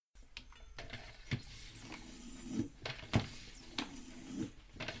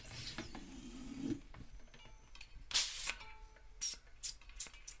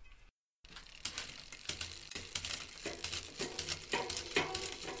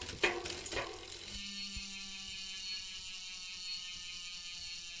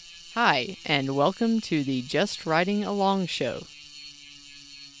Hi, and welcome to the Just Riding Along show.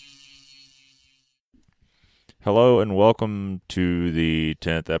 Hello and welcome to the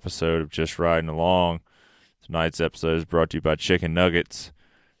 10th episode of Just Riding Along. Tonight's episode is brought to you by Chicken Nuggets.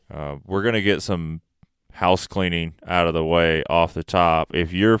 We're going to get some house cleaning out of the way off the top.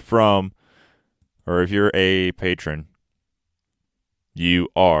 If you're a patron,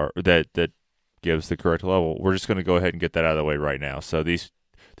 that gives the correct level. We're just going to go ahead and get that out of the way right now. So these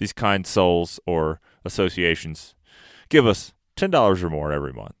kind souls or associations give us $10 or more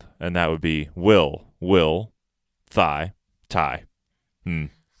every month. And that would be Will, Ty.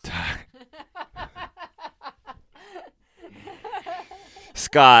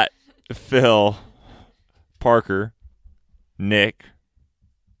 Scott, Phil, Parker, Nicholas,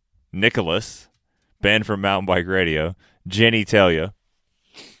 Ben from Mountain Bike Radio, Jenny Talia,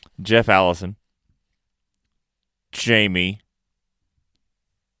 Jeff Allison, Jamie,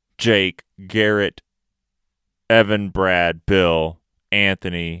 Jake, Garrett, Evan, Brad, Bill,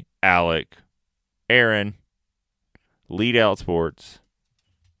 Anthony, Alec, Aaron, Lead Out Sports,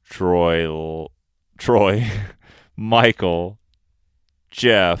 Troy, Michael,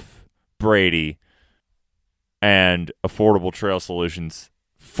 Jeff, Brady, and Affordable Trail Solutions,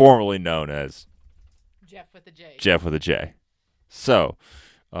 formerly known as Jeff with a J. Jeff with a J. So,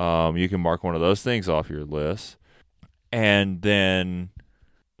 you can mark one of those things off your list. And then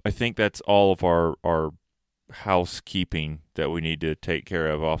I think that's all of our housekeeping that we need to take care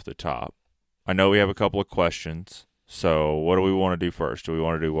of off the top. I know we have a couple of questions. So what do we want to do first? Do we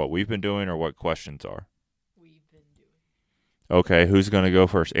want to do what we've been doing or what questions are? We've been doing. Okay, who's going to go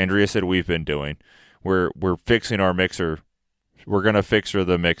first? Andrea said we've been doing. We're fixing our mixer. We're going to fix her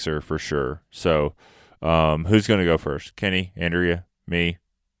the mixer for sure. So who's going to go first? Kenny, Andrea, me?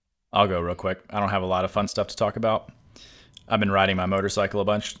 I'll go real quick. I don't have a lot of fun stuff to talk about. I've been riding my motorcycle a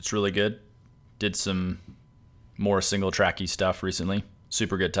bunch. It's really good. Did some more single tracky stuff recently.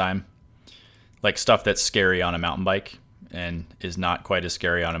 Super good time. Like stuff that's scary on a mountain bike and is not quite as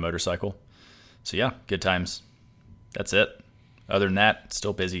scary on a motorcycle. So yeah, good times. That's it. Other than that,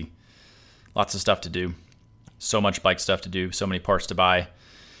 still busy. Lots of stuff to do. So much bike stuff to do. So many parts to buy.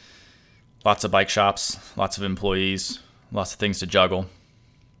 Lots of bike shops. Lots of employees. Lots of things to juggle.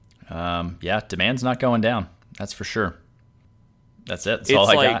 Yeah, demand's not going down. That's for sure. That's it. That's all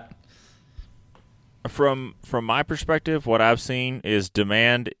I got. From my perspective, what I've seen is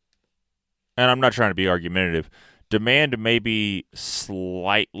demand, and I'm not trying to be argumentative, demand may be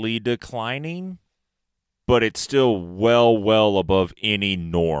slightly declining, but it's still well above any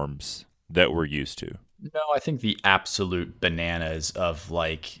norms that we're used to. No, I think the absolute bananas of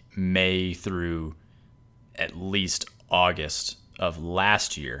like May through at least August of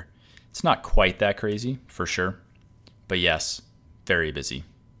last year, it's not quite that crazy for sure. But yes, very busy.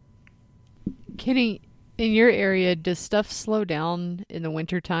 Kenny, in your area, does stuff slow down in the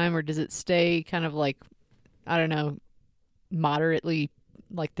wintertime, or does it stay kind of like, I don't know, moderately,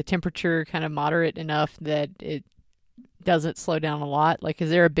 like the temperature kind of moderate enough that it doesn't slow down a lot? Like, is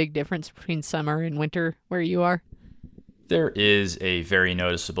there a big difference between summer and winter where you are? There is a very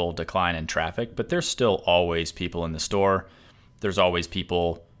noticeable decline in traffic, but there's still always people in the store. There's always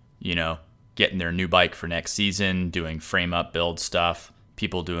people, getting their new bike for next season, doing frame up build stuff,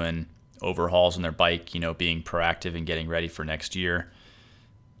 people doing overhauls on their bike, being proactive and getting ready for next year.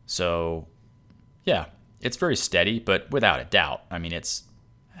 So, yeah, it's very steady, but without a doubt, I mean, it's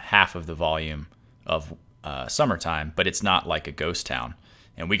half of the volume of summertime, but it's not like a ghost town.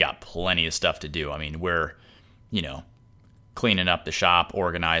 And we got plenty of stuff to do. I mean, we're, cleaning up the shop,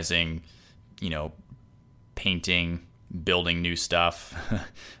 organizing, painting, building new stuff.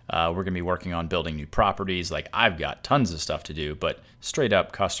 We're going to be working on building new properties. Like, I've got tons of stuff to do, but straight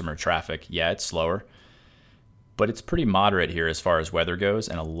up customer traffic, yeah, it's slower, but it's pretty moderate here as far as weather goes.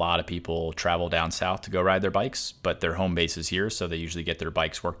 And a lot of people travel down south to go ride their bikes, but their home base is here. So they usually get their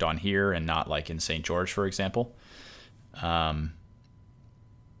bikes worked on here and not like in St. George, for example. Yeah.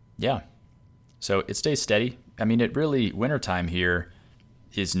 So it stays steady. I mean, it really, wintertime here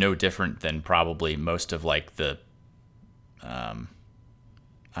is no different than probably most of like the, I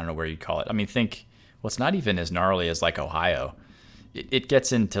don't know where you call it. I mean, it's not even as gnarly as like Ohio. It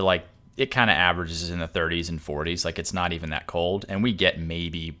gets into like, it kind of averages in the 30s and 40s. Like, it's not even that cold. And we get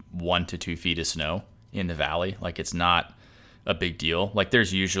maybe 1 to 2 feet of snow in the valley. Like, it's not a big deal. Like,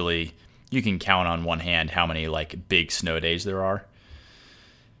 there's usually, you can count on one hand how many like big snow days there are.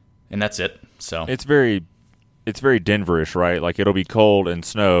 And that's it. So it's very Denverish, right? Like, it'll be cold and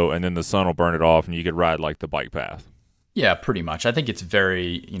snow, and then the sun will burn it off, and you could ride like the bike path. Yeah, pretty much. I think it's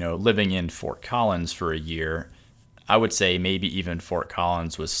very, living in Fort Collins for a year, I would say maybe even Fort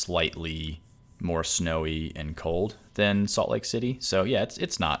Collins was slightly more snowy and cold than Salt Lake City. So yeah,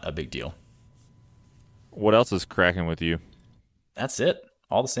 it's not a big deal. What else is cracking with you? That's it.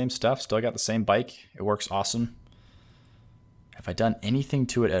 All the same stuff. Still got the same bike. It works awesome. Have I done anything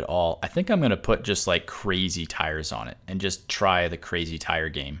to it at all? I think I'm going to put just like crazy tires on it and just try the crazy tire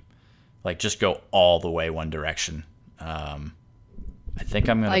game. Like just go all the way one direction. I think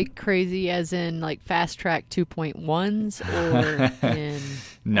I'm going to... Like crazy as in like Fast Track 2.1s or in...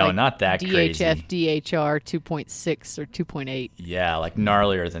 No, like not that crazy. DHF, DHR 2.6 or 2.8. Yeah, like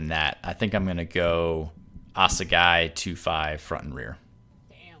gnarlier than that. I think I'm going to go Assegai 2.5 front and rear.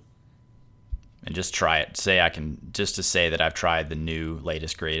 Damn. And just try it. Just to say that I've tried the new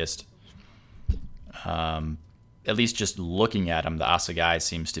latest greatest. At least just looking at them, the Assegai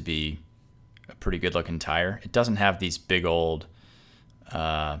seems to be a pretty good looking tire. It doesn't have these big old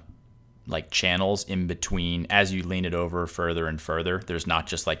like channels in between as you lean it over further and further. There's not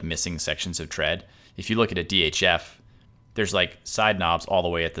just like missing sections of tread. If you look at a DHF, there's like side knobs all the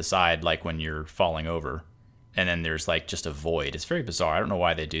way at the side, like when you're falling over. And then there's like just a void. It's very bizarre. I don't know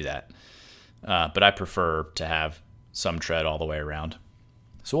why they do that. But I prefer to have some tread all the way around.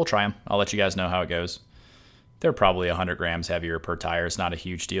 So we'll try them. I'll let you guys know how it goes. They're probably 100 grams heavier per tire. It's not a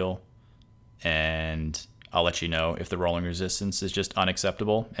huge deal. And I'll let you know if the rolling resistance is just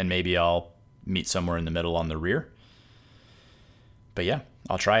unacceptable. And maybe I'll meet somewhere in the middle on the rear. But yeah,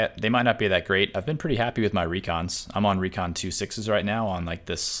 I'll try it. They might not be that great. I've been pretty happy with my Recons. I'm on Recon 2.6s right now on like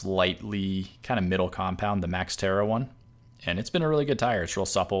this slightly kind of middle compound, the Max Terra one. And it's been a really good tire. It's real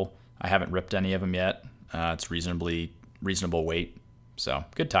supple. I haven't ripped any of them yet. It's reasonable weight. So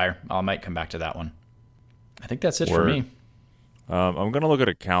good tire. I might come back to that one. I think that's it for me. I'm going to look at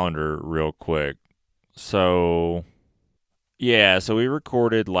a calendar real quick. So, yeah, so we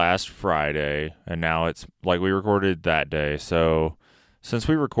recorded last Friday, and now it's like we recorded that day. So, since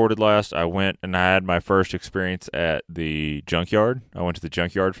we recorded last, I went and I had my first experience at the junkyard. I went to the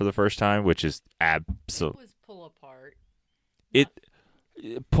junkyard for the first time, which is absolutely... It was pull apart.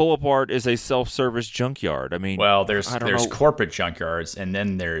 Pull apart is a self-service junkyard. I mean, well, there's corporate junkyards, and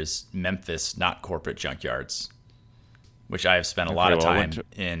then there's Memphis not corporate junkyards, which I have spent a lot of time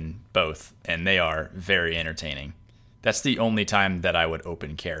in both, and they are very entertaining. That's the only time that I would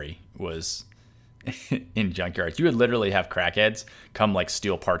open carry was in junkyards. You would literally have crackheads come like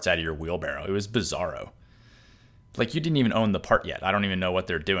steal parts out of your wheelbarrow. It was bizarro. Like you didn't even own the part yet. I don't even know what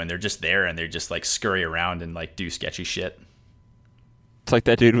they're doing. They're just there, and they just like scurry around and like do sketchy shit. It's like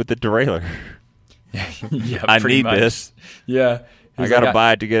that dude with the derailleur. Yeah, I need much. this. Yeah. I got to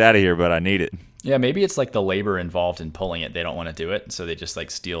buy it to get out of here, but I need it. Yeah, maybe it's like the labor involved in pulling it. They don't want to do it, so they just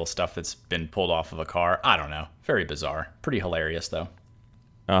like steal stuff that's been pulled off of a car. I don't know. Very bizarre. Pretty hilarious, though.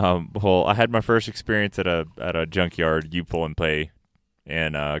 Well, I had my first experience at a junkyard, you pull and pay,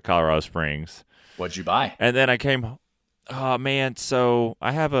 in Colorado Springs. What'd you buy? And then I came... Oh, man, so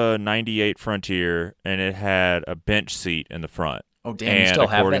I have a 98 Frontier, and it had a bench seat in the front. Oh, damn, you still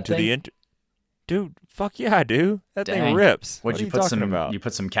have that thing? Dude, fuck yeah, I do. That Dang. thing rips. What are you talking about? You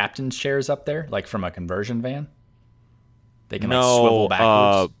put some captain's chairs up there, like from a conversion van? They can like swivel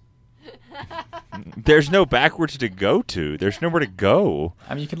backwards? There's no backwards to go to. There's nowhere to go.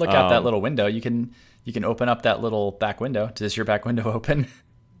 I mean, you can look out that little window. You can open up that little back window. Does your back window open?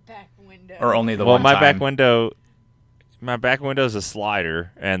 Back window. Or only the one time? My back window is a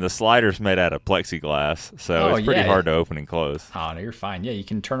slider, and the slider's made out of plexiglass, so it's pretty hard to open and close. Oh, no, you're fine. Yeah, you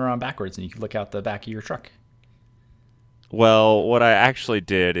can turn around backwards, and you can look out the back of your truck. Well, what I actually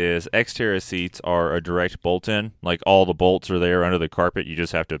did is Xterra seats are a direct bolt-in. Like, all the bolts are there under the carpet. You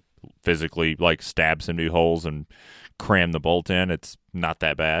just have to physically, like, stab some new holes and cram the bolt in. It's not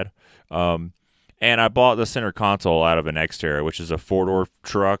that bad. And I bought the center console out of an Xterra, which is a 4-door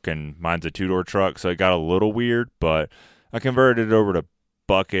truck, and mine's a 2-door truck, so it got a little weird, but I converted it over to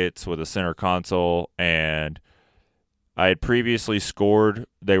buckets with a center console, and I had previously scored.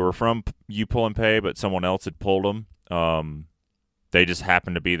 They were from You Pull and Pay, but someone else had pulled them. They just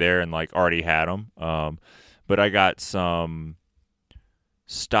happened to be there and like already had them. But I got some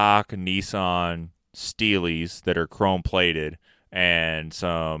stock Nissan Steelies that are chrome plated, and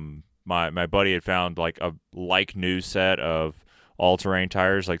some my buddy had found like a new set of all-terrain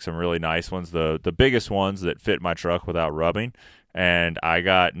tires, like some really nice ones, the biggest ones that fit my truck without rubbing. And I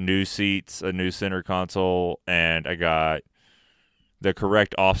got new seats, a new center console, and I got the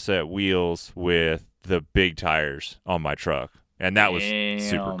correct offset wheels with the big tires on my truck. And that was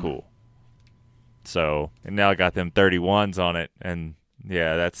super cool. So, and now I got them 31s on it, and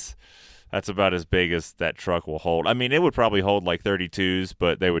yeah, that's about as big as that truck will hold. I mean, it would probably hold like 32s,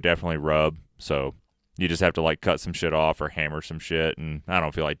 but they would definitely rub. So, You just have to like cut some shit off or hammer some shit, and I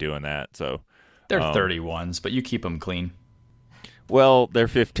don't feel like doing that. So They're 31s, but you keep them clean. well, they're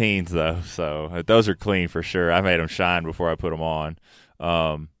 15s though, so those are clean for sure. I made them shine before I put them on.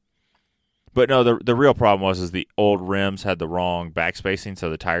 But no, the real problem was the old rims had the wrong back spacing, so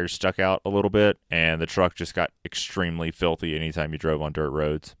the tires stuck out a little bit, and the truck just got extremely filthy anytime you drove on dirt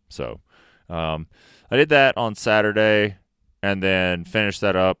roads. So I did that on Saturday, and then finished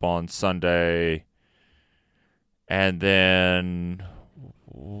that up on Sunday. And then,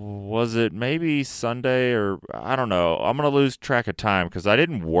 was it maybe Sunday or I don't know. I'm going to lose track of time because I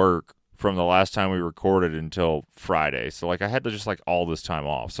didn't work from the last time we recorded until Friday. So, like, I had to just, like, all this time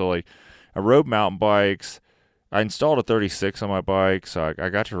off. So, like, I rode mountain bikes. I installed a 36 on my bike, so I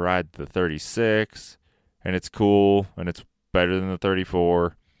got to ride the 36, and it's cool, and it's better than the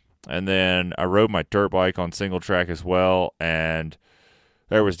 34. And then I rode my dirt bike on single track as well, and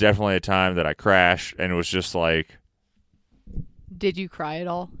there was definitely a time that I crashed, and it was just like, Did you cry at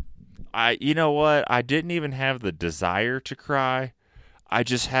all? you know what? I didn't even have the desire to cry. I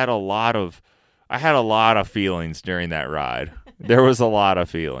just had a lot of feelings during that ride. There was a lot of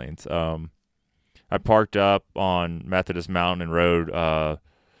feelings. I parked up on Methodist Mountain and rode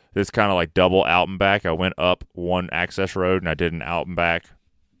this kind of like double out and back. I went up one access road and I did an out and back,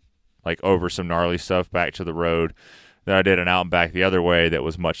 like over some gnarly stuff back to the road. Then I did an out and back the other way that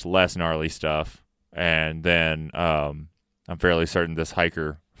was much less gnarly stuff. And then I'm fairly certain this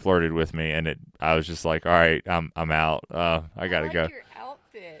hiker flirted with me, and I was just like, all right, I'm out. I gotta go. Your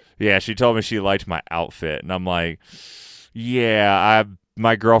outfit. Yeah, she told me she liked my outfit, and I'm like, yeah,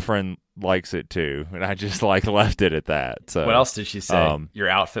 my girlfriend likes it too, and I just like left it at that. So What else did she say? Your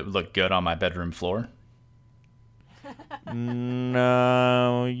outfit would look good on my bedroom floor.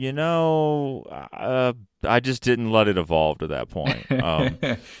 No, I just didn't let it evolve to that point.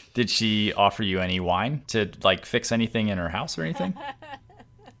 Did she offer you any wine to like fix anything in her house or anything?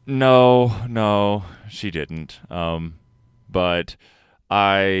 No, she didn't. But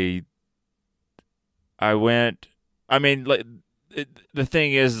I went. I mean, like the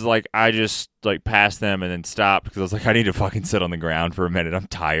thing is, like I just like passed them and then stopped because I was like, I need to fucking sit on the ground for a minute. I'm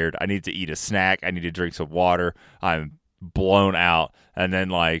tired. I need to eat a snack. I need to drink some water. I'm blown out. And then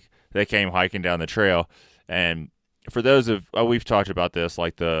like they came hiking down the trail, and for those of we've talked about this,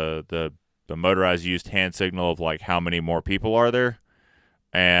 like the motorized used hand signal of like how many more people are there,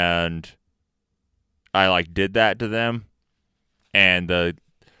 and I like did that to them, and the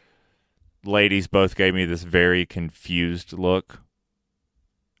ladies both gave me this very confused look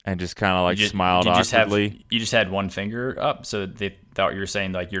and just kind of like smiled awkwardly. You just had one finger up, so they thought you were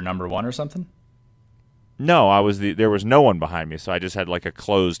saying like you're number one or something? No, there was no one behind me, so I just had like a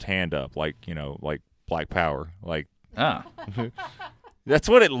closed hand up, like, like Black Power. Like, that's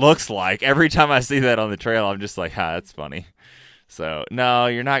what it looks like. Every time I see that on the trail, I'm just like, that's funny. So, no,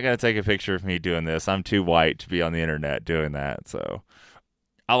 you're not going to take a picture of me doing this. I'm too white to be on the internet doing that. So,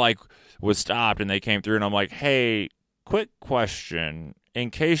 I was stopped and they came through and I'm like, hey, quick question.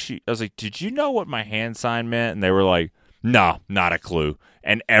 I was like, did you know what my hand sign meant? And they were like, no, not a clue.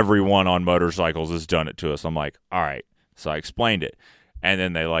 And everyone on motorcycles has done it to us. I'm like, all right. So I explained it. And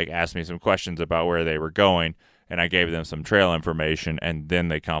then they like asked me some questions about where they were going. And I gave them some trail information, and then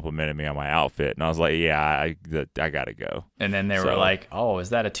they complimented me on my outfit. And I was like, yeah, I got to go. And then they were like, oh, is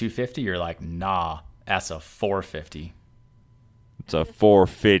that a 250? You're like, nah, that's a 450. It's a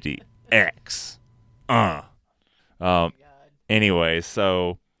 450X. Anyway,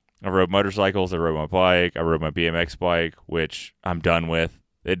 so I rode motorcycles. I rode my bike. I rode my BMX bike, which I'm done with.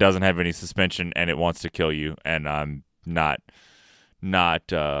 It doesn't have any suspension, and it wants to kill you. And I'm not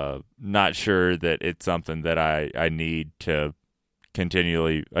sure that it's something that I need to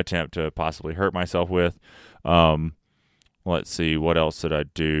continually attempt to possibly hurt myself with. Let's see, what else did I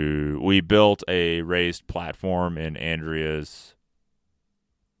do? We built a raised platform in Andrea's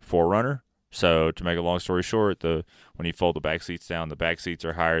 4Runner. So to make a long story short, when you fold the back seats down, the back seats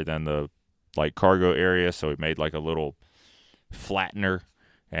are higher than the like cargo area. So we made like a little flattener,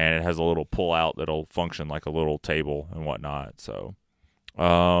 and it has a little pull out that'll function like a little table and whatnot. So,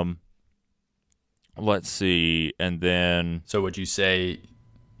 let's see. And then, so would you say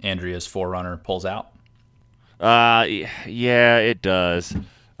Andrea's 4Runner pulls out? Yeah, it does.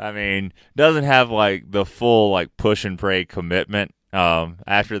 I mean, doesn't have like the full like push and pray commitment.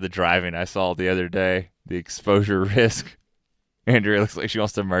 After the driving I saw the other day, the exposure risk, Andrea looks like she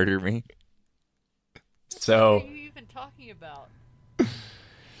wants to murder me. So, what are you even talking about?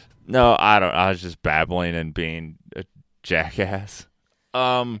 No, I don't. I was just babbling and being a jackass.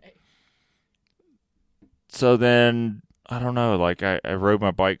 So then, I don't know, like I rode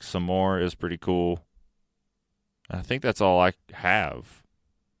my bike some more. It was pretty cool. I think that's all I have.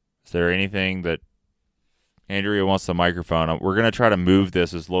 Is there anything that Andrea wants the microphone? We're going to try to move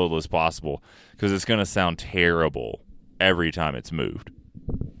this as low as possible because it's going to sound terrible every time it's moved.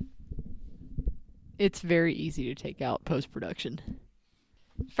 It's very easy to take out post-production.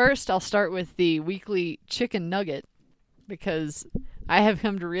 First, I'll start with the weekly chicken nugget because I have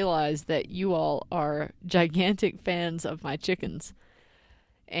come to realize that you all are gigantic fans of my chickens.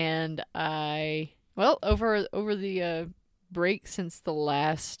 And over the break since the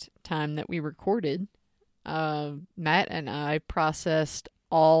last time that we recorded, Matt and I processed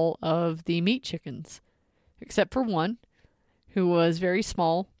all of the meat chickens, except for one, who was very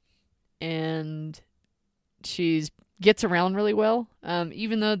small, and gets around really well.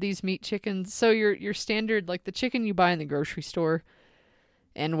 Even though these meat chickens, so your standard, like the chicken you buy in the grocery store,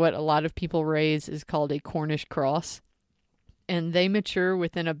 and what a lot of people raise is called a Cornish cross, and they mature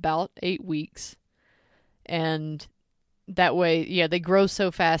within about 8 weeks, and that way, yeah, they grow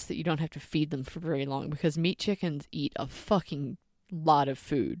so fast that you don't have to feed them for very long because meat chickens eat a fucking lot of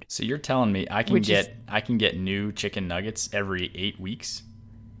food. So you're telling me I can get new chicken nuggets every 8 weeks?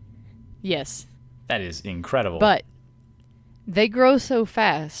 Yes. That is incredible. But they grow so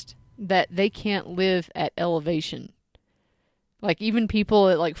fast that they can't live at elevation. Like, even people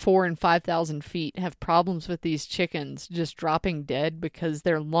at like 4,000 and 5,000 feet have problems with these chickens just dropping dead because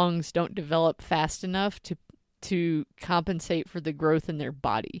their lungs don't develop fast enough to compensate for the growth in their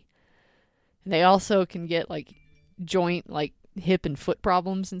body. And they also can get like joint, like hip and foot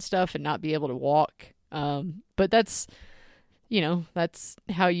problems and stuff and not be able to walk. But that's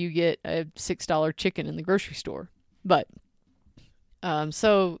how you get a $6 chicken in the grocery store. But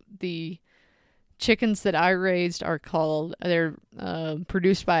so the chickens that I raised they're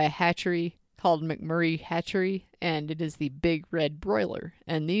produced by a hatchery called McMurray Hatchery, and it is the big red broiler.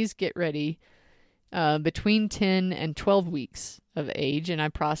 And these get ready between 10 and 12 weeks of age, and I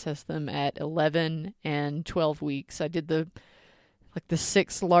process them at 11 and 12 weeks. I did the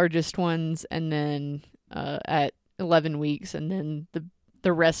 6 largest ones, and then at 11 weeks, and then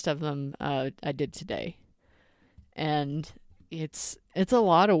the rest of them I did today. And it's a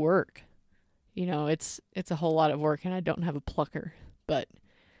lot of work. It's a whole lot of work, and I don't have a plucker. But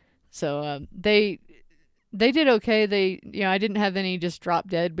so they did okay. I didn't have any just drop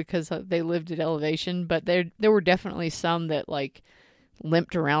dead because they lived at elevation, but there were definitely some that like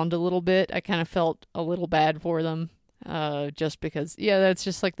limped around a little bit. I kind of felt a little bad for them, just because that's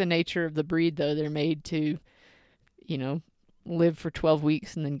just like the nature of the breed, though. They're made to, live for 12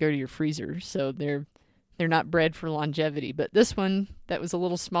 weeks and then go to your freezer. So they're not bred for longevity. But this one that was a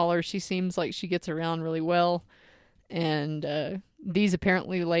little smaller, she seems like she gets around really well. And these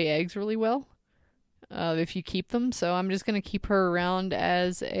apparently lay eggs really well if you keep them. So I'm just going to keep her around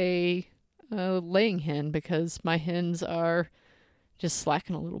as a laying hen because my hens are just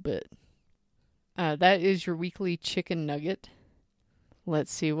slacking a little bit. That is your weekly chicken nugget.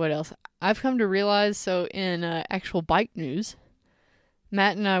 Let's see what else. I've come to realize, so in actual bike news,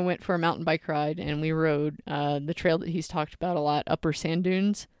 Matt and I went for a mountain bike ride, and we rode the trail that he's talked about a lot, Upper Sand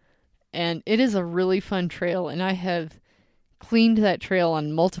Dunes. And it is a really fun trail, and I have cleaned that trail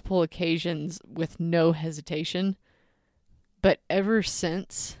on multiple occasions with no hesitation. But ever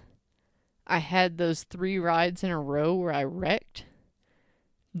since I had those 3 rides in a row where I wrecked,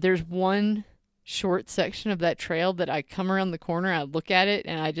 there's one short section of that trail that I come around the corner, I look at it,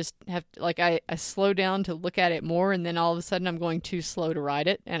 and I just have to, like, I slow down to look at it more, and then all of a sudden I'm going too slow to ride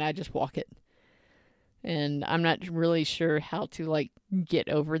it, and I just walk it. And I'm not really sure how to, like, get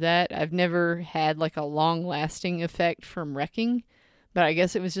over that. I've never had, like, a long-lasting effect from wrecking, but I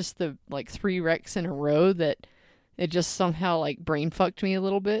guess it was just the, like, 3 wrecks in a row that it just somehow, like, brain fucked me a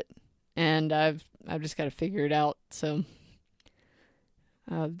little bit, and I've just got to figure it out. So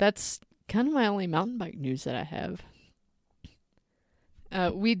that's kind of my only mountain bike news that I have.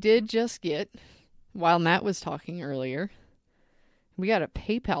 We did just get, while Matt was talking earlier, we got a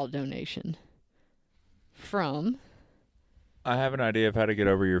PayPal donation from... I have an idea of how to get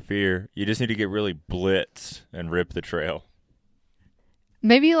over your fear. You just need to get really blitzed and rip the trail.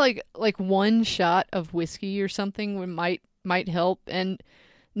 Maybe like one shot of whiskey or something might help. And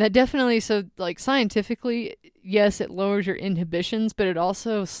that definitely, so like scientifically, yes, it lowers your inhibitions, but it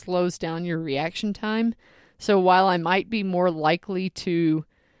also slows down your reaction time. So while I might be more likely to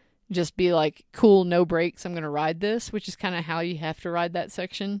just be like, cool, no brakes, I'm going to ride this, which is kind of how you have to ride that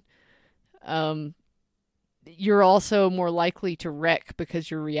section, you're also more likely to wreck because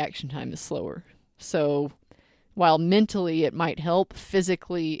your reaction time is slower. So while mentally it might help,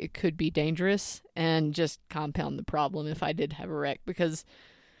 physically it could be dangerous and just compound the problem if I did have a wreck, because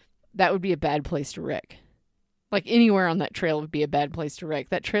that would be a bad place to wreck. Like anywhere on that trail would be a bad place to wreck.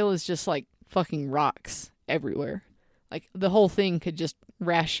 That trail is just like fucking rocks everywhere. Like the whole thing could just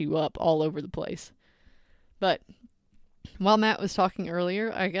rash you up all over the place. But while Matt was talking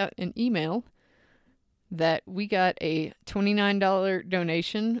earlier, I got an email that we got a $29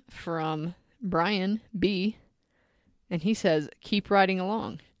 donation from Brian B. And he says, keep riding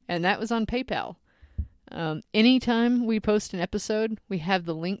along. And that was on PayPal. Anytime we post an episode, we have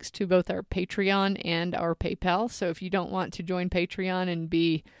the links to both our Patreon and our PayPal. So if you don't want to join Patreon and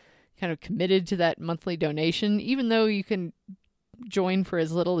be kind of committed to that monthly donation, even though you can join for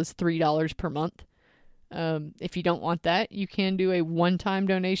as little as $3 per month, if you don't want that, you can do a one-time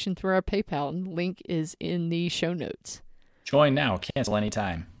donation through our PayPal. And the link is in the show notes. Join now, cancel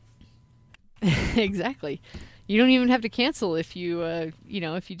anytime. Exactly. You don't even have to cancel if you,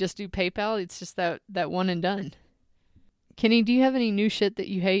 if you just do PayPal. It's just that one and done. Kenny, do you have any new shit that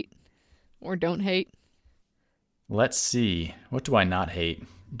you hate or don't hate? Let's see. What do I not hate?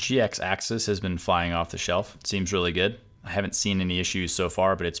 GX Axis has been flying off the shelf. It seems really good. I haven't seen any issues so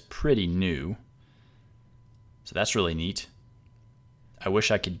far, but it's pretty new. So that's really neat. I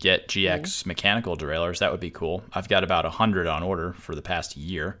wish I could get GX mechanical derailleurs. That would be cool. I've got about 100 on order for the past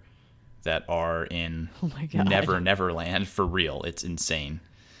year that are in Neverland for real. It's insane.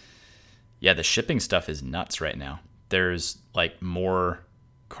 Yeah, the shipping stuff is nuts right now. There's like more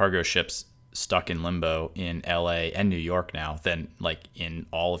cargo ships stuck in limbo in LA and New York now than like in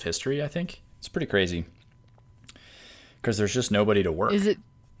all of history, I think. It's pretty crazy. Because there's just nobody to work. Is it?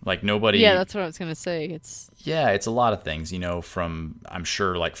 Like nobody. Yeah, that's what I was going to say. It's a lot of things, from I'm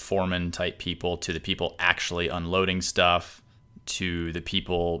sure like foreman type people to the people actually unloading stuff to the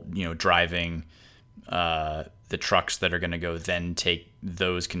people, driving the trucks that are going to go then take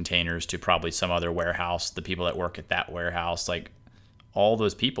those containers to probably some other warehouse, the people that work at that warehouse, like all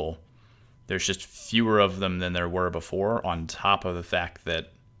those people. There's just fewer of them than there were before, on top of the fact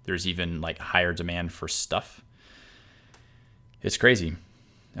that there's even like higher demand for stuff. It's crazy.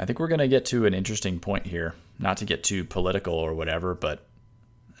 I think we're going to get to an interesting point here, not to get too political or whatever, but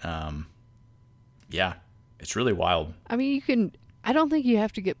yeah, it's really wild. I mean, I don't think you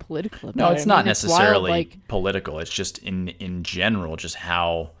have to get political about it. No, it's not necessarily it's wild, political. It's just in general, just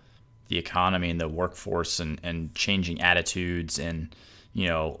how the economy and the workforce and changing attitudes and,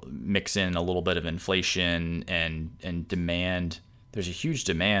 mix in a little bit of inflation and demand. There's a huge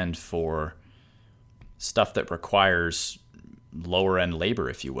demand for stuff that requires lower end labor,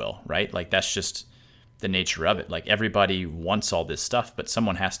 if you will, right? Like that's just the nature of it. Like everybody wants all this stuff, but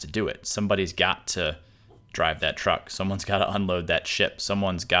someone has to do it. Somebody's got to drive that truck. Someone's got to unload that ship.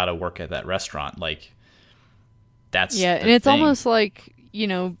 Someone's got to work at that restaurant. Like that's and it's thing. Almost like,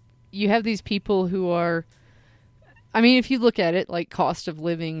 you have these people who are, I mean, if you look at it like cost of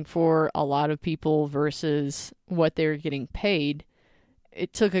living for a lot of people versus what they're getting paid,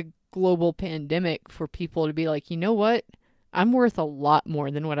 it took a global pandemic for people to be like, you know what? I'm worth a lot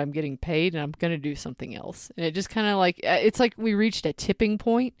more than what I'm getting paid, and I'm going to do something else. And it just kind of like, it's like we reached a tipping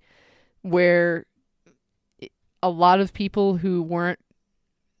point where a lot of people who weren't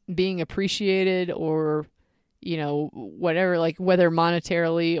being appreciated or, whatever, like whether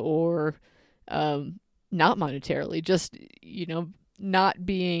monetarily or not monetarily, just, not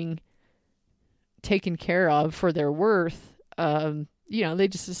being taken care of for their worth, they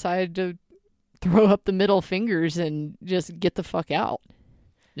just decided to throw up the middle fingers and just get the fuck out.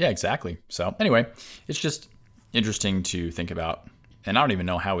 Yeah, exactly. So anyway, it's just interesting to think about. And I don't even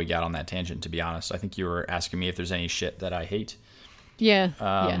know how we got on that tangent, to be honest. I think you were asking me if there's any shit that I hate.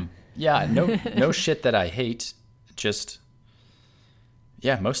 Yeah. Yeah, no shit that I hate. Just,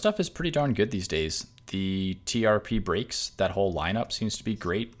 yeah, most stuff is pretty darn good these days. The TRP brakes, that whole lineup seems to be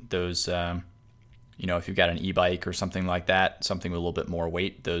great. Those, if you've got an e-bike or something like that, something with a little bit more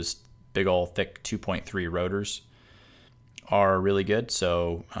weight, those big old thick 2.3 rotors are really good.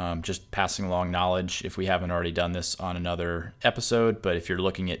 So just passing along knowledge, if we haven't already done this on another episode, but if you're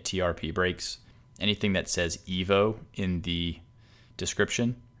looking at TRP brakes, anything that says Evo in the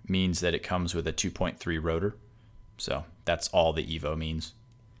description means that it comes with a 2.3 rotor. So that's all the Evo means.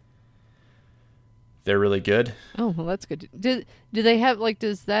 They're really good. Oh, well, that's good. Do they have, like,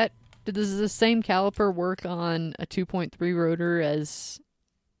 does the same caliper work on a 2.3 rotor as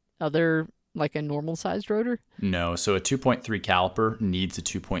other, like a normal sized rotor? No, so a 2.3 caliper needs a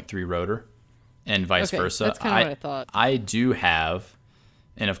 2.3 rotor and vice versa. That's kind of what I thought. I do have,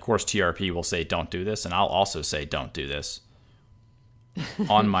 and of course TRP will say don't do this, and I'll also say don't do this.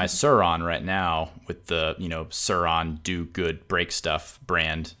 On my Sur-Ron right now with the, Sur-Ron Do Good brake stuff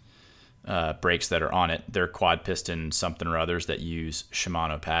brand brakes that are on it, they're quad piston something or others that use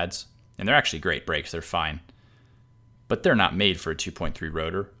Shimano pads, and they're actually great brakes. They're fine. but they're not made for a 2.3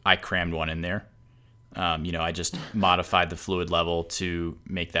 rotor. I crammed one in there. I just modified the fluid level to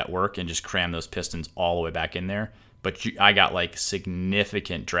make that work and just cram those pistons all the way back in there. But I got like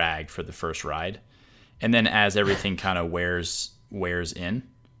significant drag for the first ride. And then as everything kind of wears in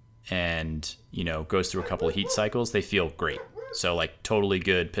and, goes through a couple of heat cycles, they feel great. So like totally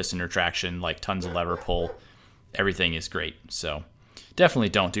good piston retraction, like tons of lever pull. Everything is great. So definitely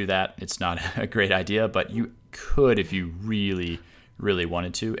don't do that. It's not a great idea, but you could if you really, really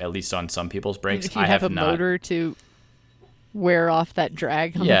wanted to, at least on some people's brakes. If you have a motor to wear off that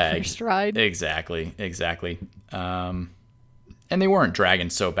drag on the first ride. Exactly. And they weren't dragging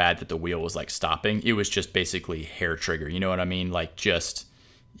so bad that the wheel was like stopping. It was just basically hair trigger. You know what I mean? Like just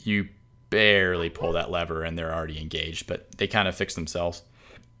you barely pull that lever and they're already engaged, but they kind of fix themselves.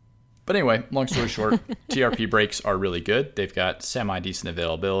 But anyway, long story short, TRP brakes are really good. They've got semi-decent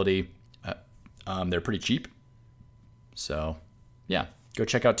availability. They're pretty cheap. So, yeah, go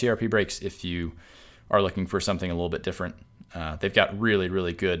check out TRP brakes if you are looking for something a little bit different. They've got really,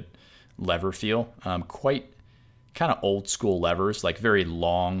 really good lever feel. Quite kind of old school levers, like very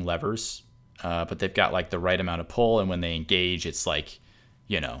long levers. But they've got like the right amount of pull. And when they engage, it's like,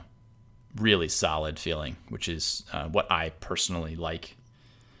 really solid feeling, which is what I personally like.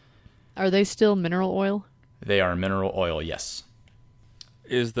 Are they still mineral oil? They are mineral oil, yes.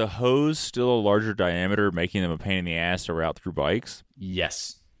 Is the hose still a larger diameter, making them a pain in the ass to route through bikes?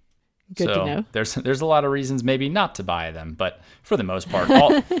 Yes. Good to know. There's a lot of reasons maybe not to buy them, but for the most part,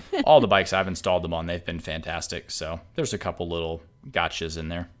 all the bikes I've installed them on, they've been fantastic. So there's a couple little gotchas in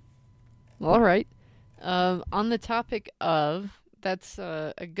there. All right. On the topic of, that's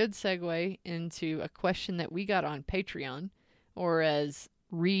a good segue into a question that we got on Patreon, or as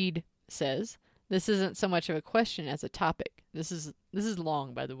Reed says, this isn't so much of a question as a topic. This is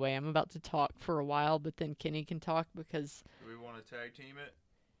long, by the way. I'm about to talk for a while, but then Kenny can talk because... Do we want to tag team it?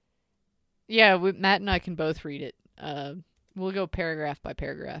 Yeah, Matt and I can both read it. We'll go paragraph by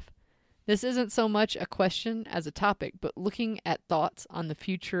paragraph. This isn't so much a question as a topic, but looking at thoughts on the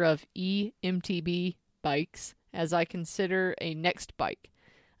future of eMTB bikes as I consider a next bike.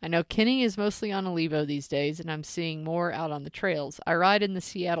 I know Kenny is mostly on a Levo these days, and I'm seeing more out on the trails. I ride in the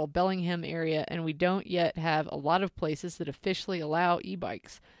Seattle-Bellingham area, and we don't yet have a lot of places that officially allow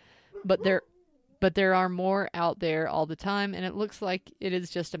e-bikes. But there are more out there all the time, and it looks like it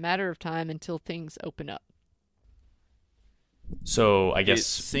is just a matter of time until things open up. So I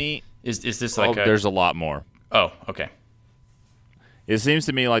guess is this like there's a lot more. Oh, okay. It seems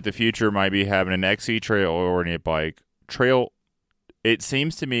to me like the future might be having an XC trail-oriented bike. It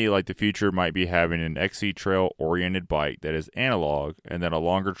seems to me like the future might be having an XC trail-oriented bike that is analog and then a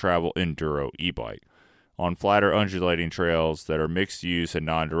longer travel enduro e-bike. On flatter undulating trails that are mixed use and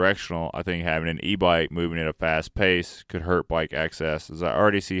non-directional, I think having an e-bike moving at a fast pace could hurt bike access, as I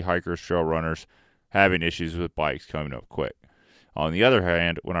already see hikers, trail runners having issues with bikes coming up quick. On the other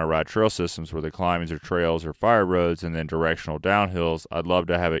hand, when I ride trail systems where the climbings are trails or fire roads and then directional downhills, I'd love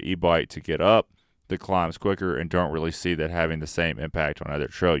to have an e-bike to get up the climbs quicker and don't really see that having the same impact on other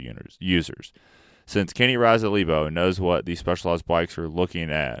trail users. Since Kenny rides a Levo and knows what these specialized bikes are looking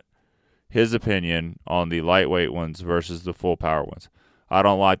at, his opinion on the lightweight ones versus the full power ones. I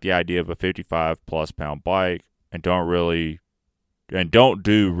don't like the idea of a 55 plus pound bike and don't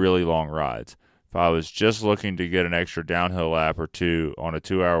do really long rides. If I was just looking to get an extra downhill lap or two on a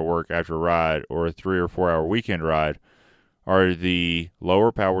 2-hour work after ride or a 3 or 4 hour weekend ride, are the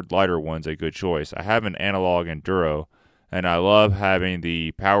lower powered lighter ones a good choice? I have an analog enduro and I love having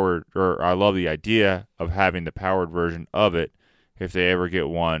the idea of having the powered version of it if they ever get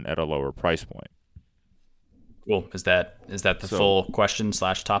one at a lower price point. Cool. Is that the full question /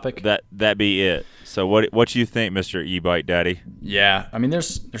 topic? That be it. So what do you think, Mr. E-Bike Daddy? Yeah, I mean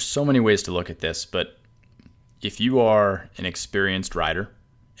there's so many ways to look at this, but if you are an experienced rider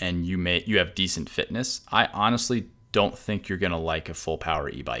and you have decent fitness, I honestly don't think you're going to like a full power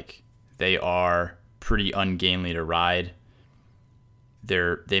e-bike. They are pretty ungainly to ride.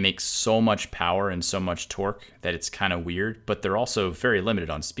 They make so much power and so much torque that it's kind of weird, but they're also very limited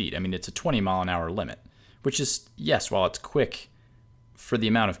on speed. I mean, it's a 20 mile an hour limit, which is, yes, while it's quick, for the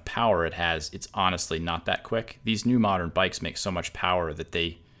amount of power it has, it's honestly not that quick. These new modern bikes make so much power that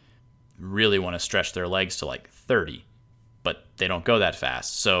they really want to stretch their legs to like 30, but they don't go that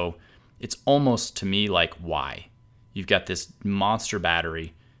fast. So it's almost to me like, why? You've got this monster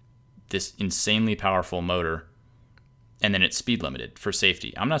battery, this insanely powerful motor, and then it's speed limited for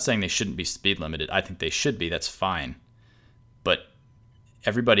safety. I'm not saying they shouldn't be speed limited. I think they should be. That's fine. But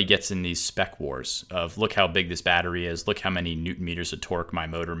everybody gets in these spec wars of look how big this battery is, look how many newton meters of torque my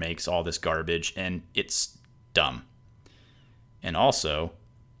motor makes, all this garbage, and it's dumb. And also,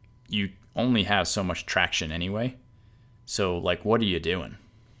 you only have so much traction anyway. So like, what are you doing?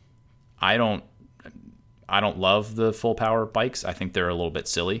 I don't love the full power bikes. I think they're a little bit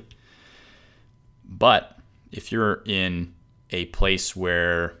silly. But if you're in a place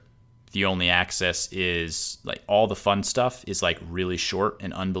where the only access is like all the fun stuff is like really short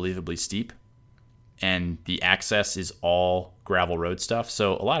and unbelievably steep, and the access is all gravel road stuff.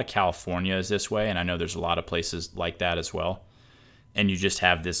 So a lot of California is this way, and I know there's a lot of places like that as well. And you just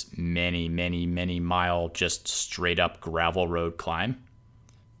have this many mile just straight up gravel road climb.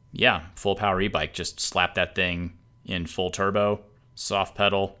 Yeah, full power e-bike, just slap that thing in full turbo, soft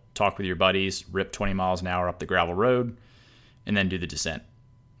pedal, talk with your buddies, rip 20 miles an hour up the gravel road, and then do the descent.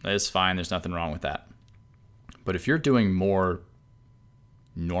 That's fine. There's nothing wrong with that. But if you're doing more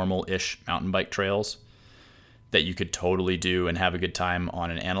normal-ish mountain bike trails that you could totally do and have a good time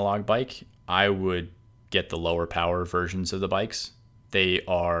on an analog bike, I would get the lower power versions of the bikes. They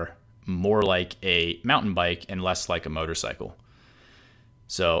are more like a mountain bike and less like a motorcycle.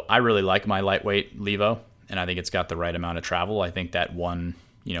 So I really like my lightweight Levo, and I think it's got the right amount of travel. I think that one,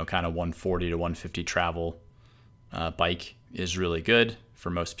 kind of 140 to 150 travel bike is really good for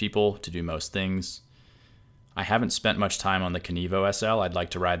most people to do most things. I haven't spent much time on the Kenevo SL. I'd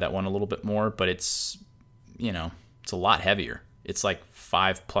like to ride that one a little bit more, but it's a lot heavier. It's like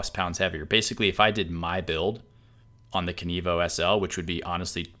 5+ pounds heavier. Basically, if I did my build on the Kenevo SL, which would be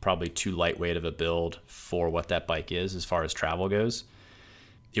honestly probably too lightweight of a build for what that bike is as far as travel goes,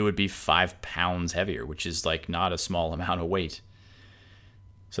 it would be 5 pounds heavier, which is like not a small amount of weight.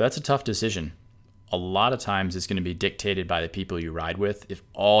 So that's a tough decision. A lot of times it's going to be dictated by the people you ride with. If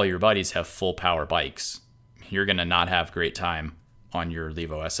all your buddies have full power bikes, you're going to not have great time on your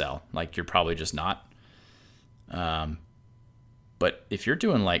Levo SL. Like, you're probably just not. But if you're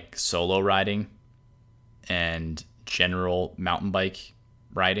doing like solo riding and general mountain bike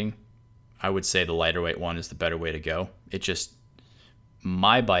riding, I would say the lighter weight one is the better way to go.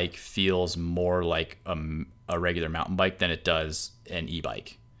 My bike feels more like a regular mountain bike than it does an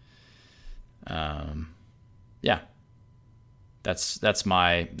e-bike. Yeah, that's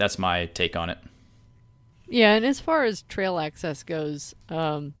my take on it. Yeah, and as far as trail access goes,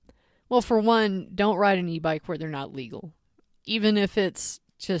 well, for one, don't ride an e-bike where they're not legal. Even if it's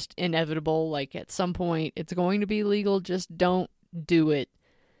just inevitable, like at some point it's going to be legal, just don't do it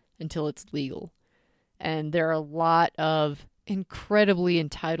until it's legal. And there are a lot of incredibly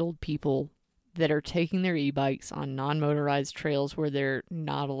entitled people that are taking their e-bikes on non-motorized trails where they're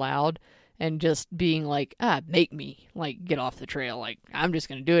not allowed and just being like, make me, like, get off the trail. Like, I'm just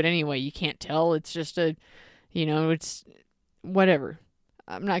going to do it anyway. You can't tell. It's just it's whatever.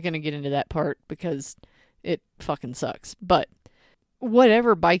 I'm not going to get into that part because it fucking sucks. But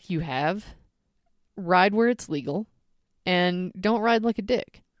whatever bike you have, ride where it's legal and don't ride like a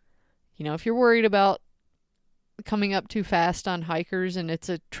dick. If you're worried about coming up too fast on hikers and it's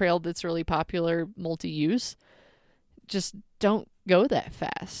a trail that's really popular multi-use, just don't go that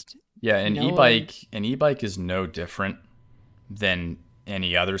fast. Yeah, an e-bike is no different than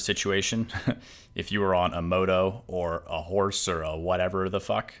any other situation. If you were on a moto or a horse or a whatever the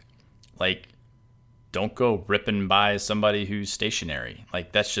fuck, like, don't go ripping by somebody who's stationary.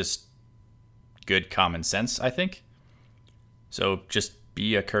 Like, that's just good common sense, I think. So just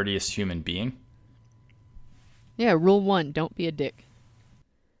be a courteous human being. Yeah, rule 1, don't be a dick.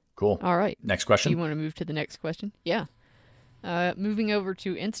 Cool. All right. Next question. Do you want to move to the next question? Yeah. Moving over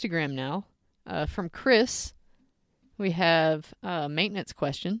to Instagram now. From Chris, we have a maintenance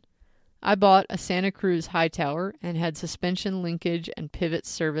question. I bought a Santa Cruz Hightower and had suspension linkage and pivots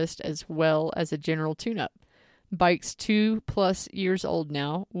serviced as well as a general tune-up. Bike's 2+ years old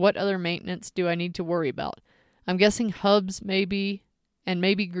now. What other maintenance do I need to worry about? I'm guessing hubs maybe, and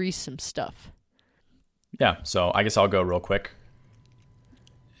maybe grease some stuff. Yeah, so I guess I'll go real quick.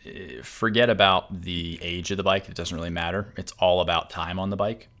 Forget about the age of the bike. It doesn't really matter. It's all about time on the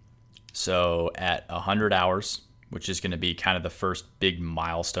bike. So at 100 hours, which is going to be kind of the first big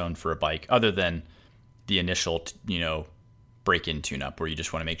milestone for a bike, other than the initial, break-in tune-up, where you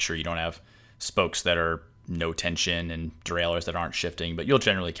just want to make sure you don't have spokes that are no tension and derailleurs that aren't shifting, but you'll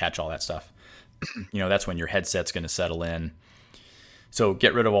generally catch all that stuff. That's when your headset's going to settle in. So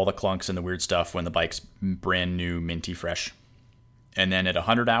get rid of all the clunks and the weird stuff when the bike's brand new, minty fresh. And then at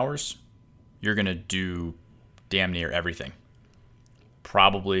 100 hours, you're going to do damn near everything.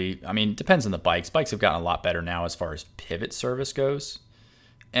 Probably, it depends on the bikes. Bikes have gotten a lot better now as far as pivot service goes.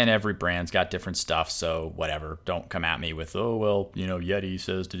 And every brand's got different stuff, so whatever. Don't come at me with, Yeti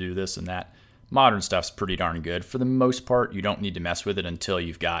says to do this and that. Modern stuff's pretty darn good. For the most part, you don't need to mess with it until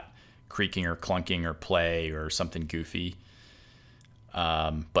you've got creaking or clunking or play or something goofy.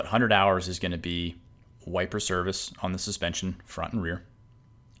 But 100 hours is going to be wiper service on the suspension, front and rear.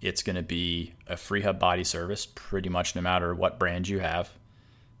 It's going to be a free hub body service, pretty much no matter what brand you have.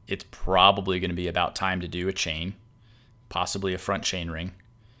 It's probably going to be about time to do a chain, possibly a front chain ring.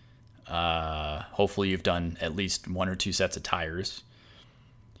 Hopefully you've done at least 1 or 2 sets of tires.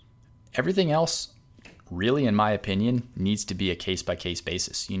 Everything else, really, in my opinion, needs to be a case-by-case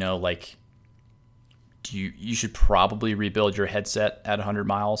basis. You know, like, you should probably rebuild your headset at 100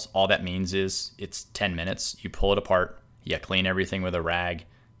 miles. All that means is it's 10 minutes. You pull it apart, you clean everything with a rag,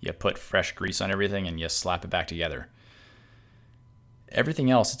 you put fresh grease on everything, and you slap it back together.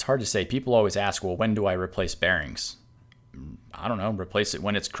 Everything else, it's hard to say. People always ask, well, when do I replace bearings? I don't know, replace it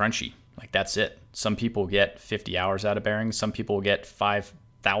when it's crunchy. Like, that's it. Some people get 50 hours out of bearings. Some people get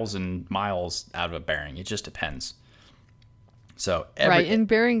 5,000 miles out of a bearing. It just depends. So right, and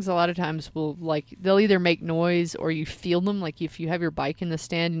bearings a lot of times will, like, they'll either make noise or you feel them. Like, if you have your bike in the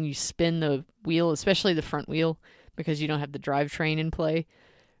stand and you spin the wheel, especially the front wheel, because you don't have the drivetrain in play,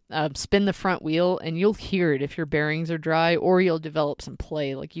 spin the front wheel and you'll hear it if your bearings are dry, or you'll develop some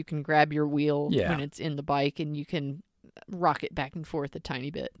play. Like, you can grab your wheel when it's in the bike and you can rock it back and forth a tiny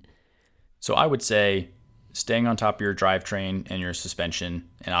bit. So I would say staying on top of your drivetrain and your suspension,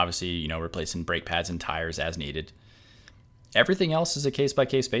 and obviously, you know, replacing brake pads and tires as needed. Everything else is a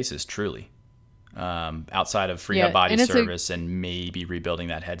case-by-case basis, truly. Outside of free hub body service and maybe rebuilding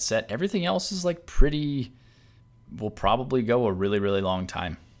that headset, everything else is like will probably go a really, really long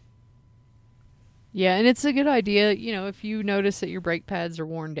time. Yeah, and it's a good idea, you know, if you notice that your brake pads are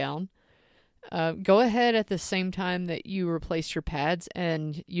worn down, go ahead at the same time that you replace your pads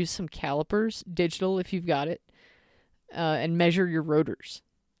and use some calipers, digital if you've got it, and measure your rotors.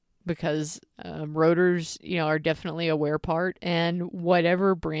 Because rotors, you know, are definitely a wear part, and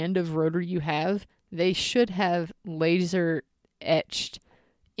whatever brand of rotor you have, they should have laser etched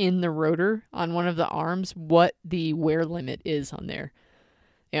in the rotor on one of the arms what the wear limit is on there.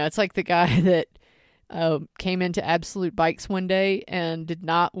 You know, it's like the guy that came into Absolute Bikes one day and did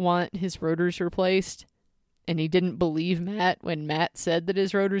not want his rotors replaced, and he didn't believe Matt when Matt said that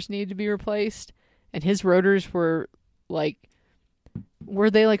his rotors needed to be replaced, and his rotors were like,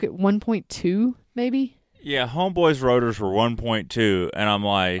 were they like at 1.2 maybe? Yeah, Homeboy's rotors were 1.2, and I'm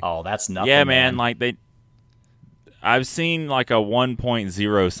like, oh, that's nothing. Yeah, man, like I've seen like a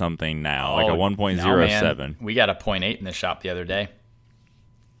 1.0 something now, like a 1.07. No, we got a 0.8 in the shop the other day.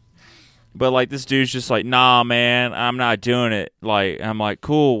 But like this dude's just like, nah, man, I'm not doing it. Like, I'm like,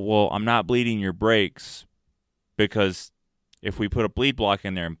 cool. Well, I'm not bleeding your brakes, because if we put a bleed block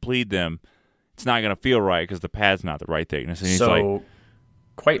in there and bleed them, it's not going to feel right because the pad's not the right thickness. And he's like,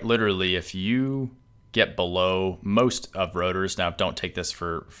 quite literally, if you get below most of rotors, now don't take this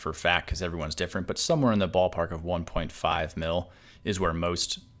for fact because everyone's different, but somewhere in the ballpark of 1.5 mil is where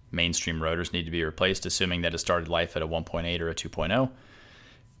most mainstream rotors need to be replaced, assuming that it started life at a 1.8 or a 2.0.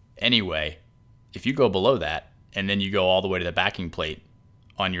 Anyway, if you go below that and then you go all the way to the backing plate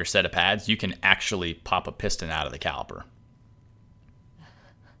on your set of pads, you can actually pop a piston out of the caliper.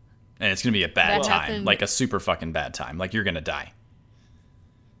 And it's going to be a bad time, like a super fucking bad time. Like, you're going to die.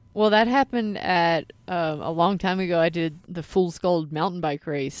 Well, that happened at a long time ago. I did the Fool's Gold mountain bike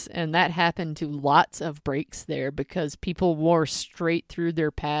race, and that happened to lots of brakes there because people wore straight through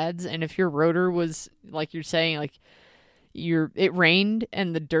their pads. And if your rotor was, like you're saying, like, it rained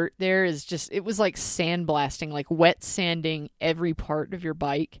and the dirt there is just, it was like sandblasting, like wet sanding every part of your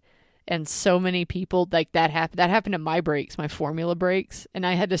bike. And so many people, like, that happened to my brakes, my Formula brakes, and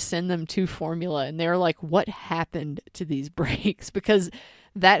I had to send them to Formula, and they were like, what happened to these brakes? Because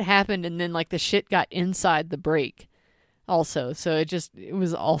that happened, and then like the shit got inside the brake also, so it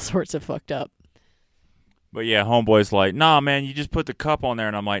was all sorts of fucked up. But yeah, Homeboy's like, nah, man, you just put the cup on there.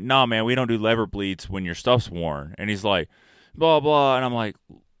 And I'm like, nah, man, we don't do lever bleeds when your stuff's worn. And he's like, blah, blah. And I'm like,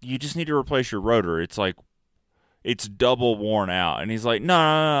 you just need to replace your rotor. It's like, it's double worn out. And he's like, no.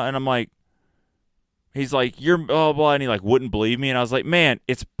 And I'm like, he's like, you're blah, blah. And he like wouldn't believe me. And I was like, man,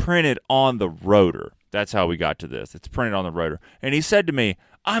 it's printed on the rotor. That's how we got to this. It's printed on the rotor. And he said to me,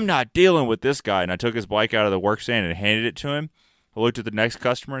 I'm not dealing with this guy. And I took his bike out of the work stand and handed it to him. I looked at the next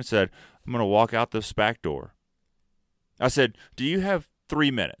customer and said, I'm going to walk out this back door. I said, do you have 3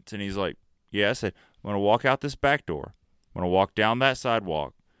 minutes? And he's like, yeah. I said, I'm going to walk out this back door. I'm going to walk down that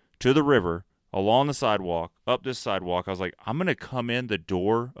sidewalk to the river, along the sidewalk, up this sidewalk. I was like, I'm going to come in the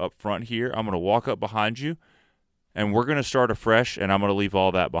door up front here. I'm going to walk up behind you, and we're going to start afresh, and I'm going to leave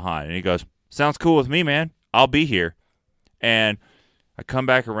all that behind. And he goes, sounds cool with me, man. I'll be here. And I come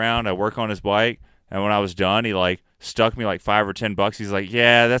back around. I work on his bike. And when I was done, he like stuck me like $5 or $10. He's like,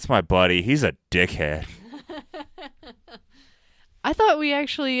 yeah, that's my buddy. He's a dickhead. I thought we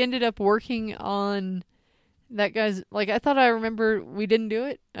actually ended up working on that guy's. Like, I thought I remember we didn't do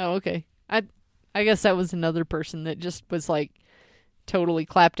it. Oh, okay. I guess that was another person that just was like totally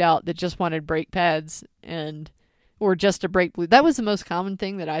clapped out, that just wanted brake pads or just a brake bleed. That was the most common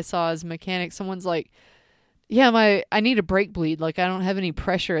thing that I saw as a mechanic. Someone's like, "Yeah, I need a brake bleed. Like, I don't have any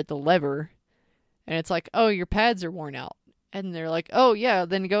pressure at the lever," and it's like, "Oh, your pads are worn out." And they're like, "Oh yeah,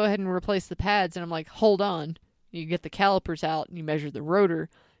 then go ahead and replace the pads." And I'm like, "Hold on." You get the calipers out and you measure the rotor.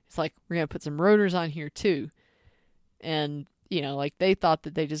 It's like, we're gonna put some rotors on here too. And like they thought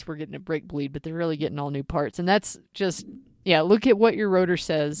that they just were getting a brake bleed, but they're really getting all new parts. And that's just, look at what your rotor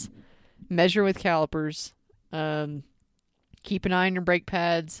says, measure with calipers, keep an eye on your brake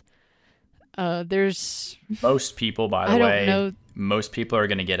pads. There's most people, by the I way, don't know. Most people are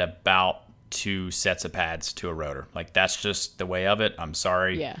going to get about 2 sets of pads to a rotor. Like, that's just the way of it. I'm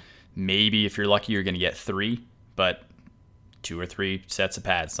sorry. Yeah. Maybe if you're lucky, you're going to get 3, but 2 or 3 sets of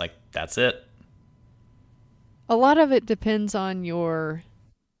pads. Like, that's it. A lot of it depends on your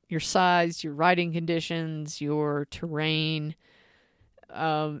size, your riding conditions, your terrain.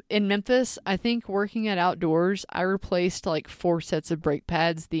 In Memphis, I think working at Outdoors, I replaced like 4 sets of brake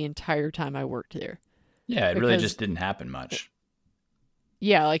pads the entire time I worked there. Yeah, it really just didn't happen much.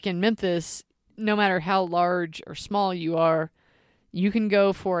 Yeah, like in Memphis, no matter how large or small you are, you can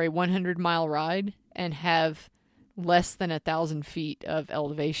go for a 100-mile ride and have less than 1,000 feet of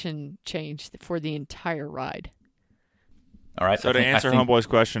elevation change for the entire ride. All right. So to answer Homeboy's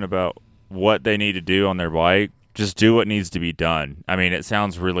question about what they need to do on their bike, just do what needs to be done. I mean, it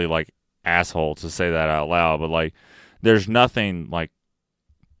sounds really like asshole to say that out loud, but like, there's nothing like,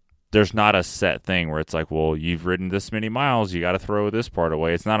 there's not a set thing where it's like, well, you've ridden this many miles, you got to throw this part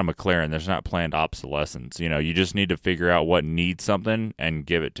away. It's not a McLaren. There's not planned obsolescence. You just need to figure out what needs something and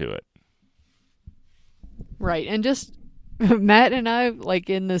give it to it. Right. And just Matt and I, like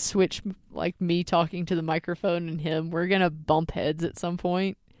in the switch, like me talking to the microphone and him, we're going to bump heads at some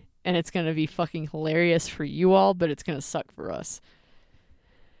point, and it's going to be fucking hilarious for you all, but it's going to suck for us.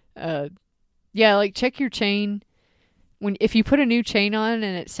 Like check your chain. If you put a new chain on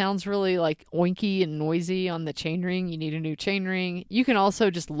and it sounds really like oinky and noisy on the chainring, you need a new chainring. You can also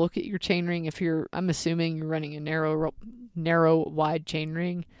just look at your chainring I'm assuming you're running a narrow wide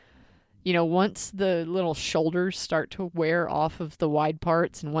chainring. Once the little shoulders start to wear off of the wide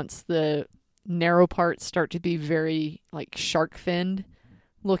parts, and once the narrow parts start to be very like shark finned,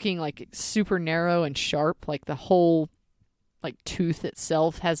 looking like super narrow and sharp, like the whole like tooth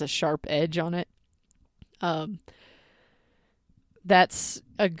itself has a sharp edge on it. That's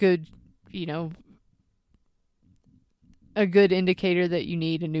a good indicator that you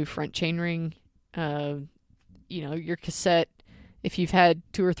need a new front chainring. Your cassette, if you've had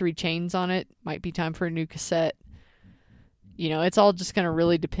 2 or 3 chains on it, might be time for a new cassette. It's all just going to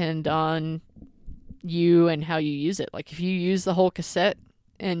really depend on you and how you use it. Like if you use the whole cassette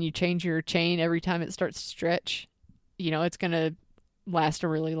and you change your chain every time it starts to stretch, it's going to last a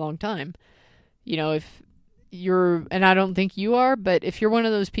really long time. If you're, and I don't think you are, but if you're one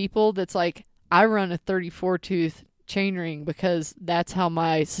of those people that's like, I run a 34 tooth chainring because that's how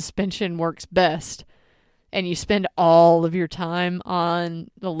my suspension works best, and you spend all of your time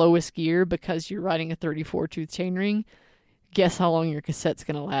on the lowest gear because you're riding a 34 tooth chainring, guess how long your cassette's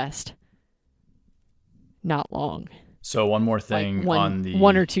going to last? Not long. So one more thing, like on the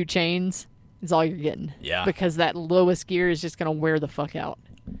 1 or 2 chains is all you're getting. Yeah. Because that lowest gear is just going to wear the fuck out.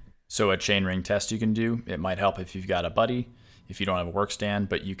 So a chainring test you can do, it might help if you've got a buddy, if you don't have a work stand,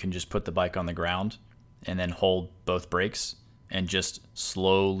 but you can just put the bike on the ground and then hold both brakes and just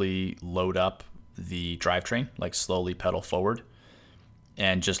slowly load up the drivetrain, like slowly pedal forward,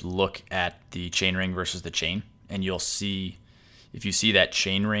 and just look at the chainring versus the chain. And you'll see, if you see that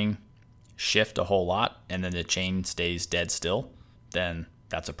chainring shift a whole lot and then the chain stays dead still, then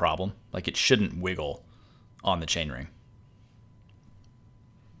that's a problem. Like it shouldn't wiggle on the chainring.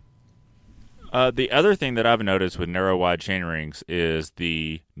 The other thing that I've noticed with narrow wide chain rings is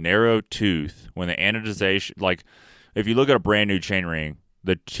the narrow tooth. When the anodization, like if you look at a brand new chain ring,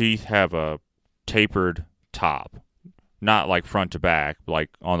 the teeth have a tapered top, not like front to back, like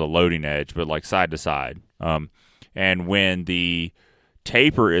on the loading edge, but like side to side. And when the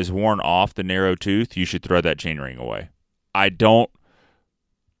taper is worn off the narrow tooth, you should throw that chain ring away.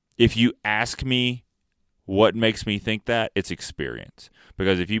 If you ask me what makes me think that, it's experience.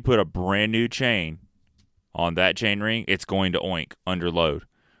 Because if you put a brand new chain on that chain ring, it's going to oink under load.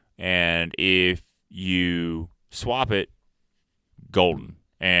 And if you swap it, golden.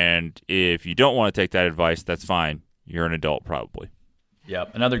 And if you don't want to take that advice, that's fine. You're an adult probably.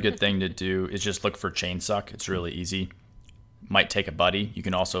 Yep. Another good thing to do is just look for chain suck. It's really easy. might take a buddy. You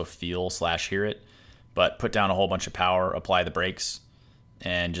can also feel/hear it, but put down a whole bunch of power, apply the brakes,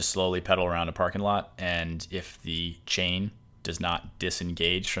 and just slowly pedal around a parking lot. And if the chain does not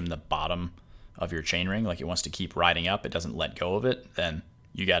disengage from the bottom of your chainring, like it wants to keep riding up, it doesn't let go of it, then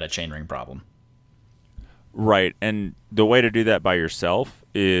you got a chainring problem. Right, and the way to do that by yourself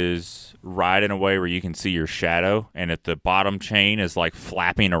is ride in a way where you can see your shadow, and if the bottom chain is like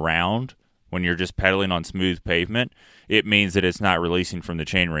flapping around when you're just pedaling on smooth pavement, it means that it's not releasing from the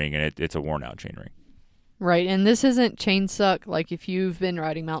chainring, and it's a worn-out chainring. Right, and this isn't chain suck. Like if you've been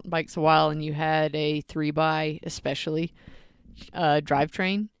riding mountain bikes a while and you had a 3x especially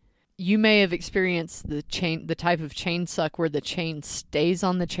drivetrain, you may have experienced the type of chain suck where the chain stays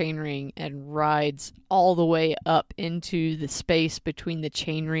on the chainring and rides all the way up into the space between the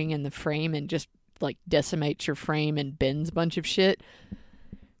chainring and the frame and just like decimates your frame and bends a bunch of shit.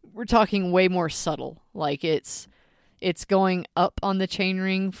 We're talking way more subtle. Like it's going up on the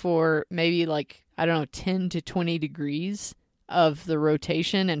chainring for maybe like, I don't know, 10 to 20 degrees of the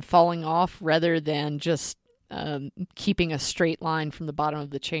rotation and falling off rather than just keeping a straight line from the bottom of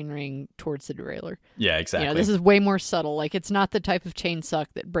the chainring towards the derailleur. Yeah, exactly. You know, this is way more subtle. Like it's not the type of chain suck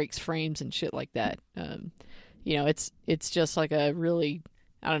that breaks frames and shit like that. You know, it's just like a really,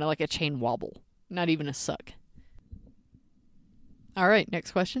 I don't know, like a chain wobble, not even a suck. All right,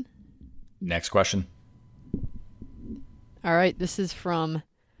 next question. Next question. All right, this is from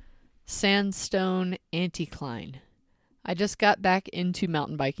Sandstone Anticline. I just got back into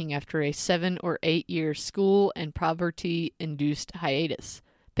mountain biking after a 7 or 8 year school and poverty-induced hiatus.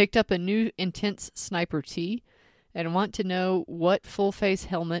 Picked up a new Intense Sniper T and want to know what full-face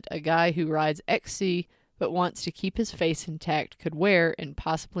helmet a guy who rides XC but wants to keep his face intact could wear and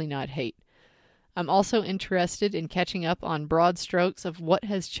possibly not hate. I'm also interested in catching up on broad strokes of what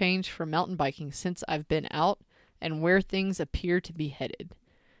has changed for mountain biking since I've been out and where things appear to be headed.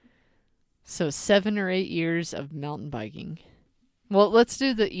 So 7 or 8 years of mountain biking. Well, let's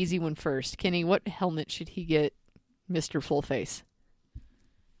do the easy one first. Kenny, what helmet should he get, Mr. Full Face?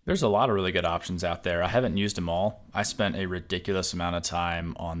 There's a lot of really good options out there. I haven't used them all. I spent a ridiculous amount of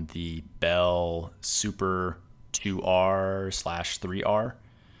time on the Bell Super 2R/3R,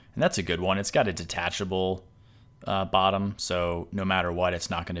 and that's a good one. It's got a detachable bottom, so no matter what,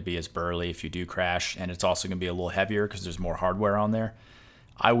 it's not going to be as burly if you do crash, and it's also going to be a little heavier because there's more hardware on there.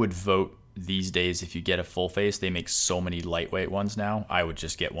 I would vote these days, if you get a full face, they make so many lightweight ones now. I would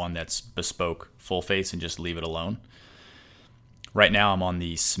just get one that's bespoke full face and just leave it alone. Right now I'm on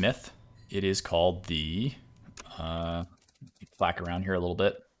the Smith. It is called the flack around here a little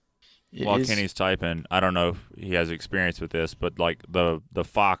bit. While Kenny's typing, I don't know if he has experience with this, but like the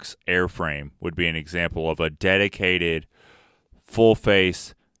Fox airframe would be an example of a dedicated full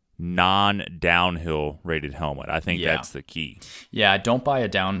face non-downhill rated helmet. I think that's the key. Yeah, don't buy a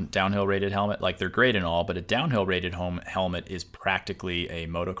downhill rated helmet. Like they're great and all, but a downhill rated helmet is practically a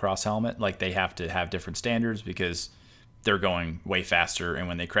motocross helmet. Like they have to have different standards because they're going way faster, and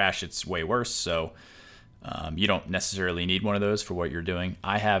when they crash, it's way worse. So you don't necessarily need one of those for what you're doing.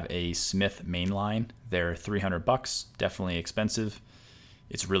 I have a Smith Mainline. They're $300, definitely expensive.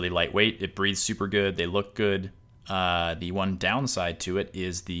 It's really lightweight. It breathes super good. They look good. The one downside to it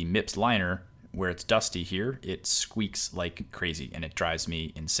is the MIPS liner, where it's dusty here. It squeaks like crazy, and it drives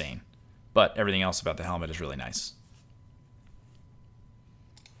me insane. But everything else about the helmet is really nice.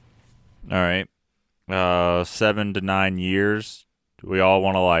 All right. 7 to 9 years. Do we all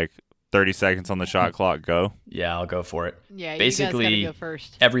want to, like, 30 seconds on the shot clock go? Yeah, I'll go for it. Yeah, basically, you guys gotta go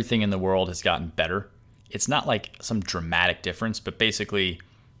first. Everything in the world has gotten better. It's not like some dramatic difference, but basically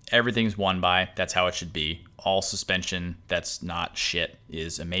everything's 1x. That's how it should be. All suspension that's not shit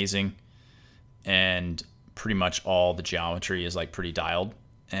is amazing. And pretty much all the geometry is like pretty dialed.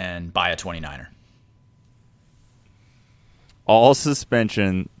 And buy a 29er. All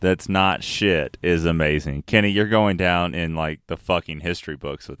suspension that's not shit is amazing. Kenny, you're going down in like the fucking history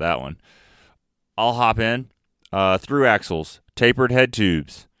books with that one. I'll hop in. Through axles, tapered head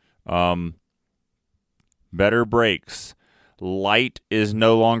tubes, better brakes. Light is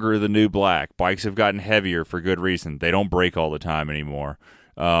no longer the new black. Bikes have gotten heavier for good reason. They don't break all the time anymore.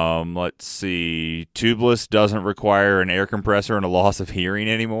 Let's see. Tubeless doesn't require an air compressor and a loss of hearing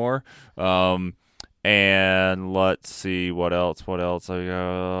anymore. And let's see, what else?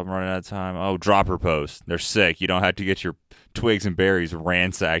 I'm running out of time. Oh, dropper posts. They're sick. You don't have to get your twigs and berries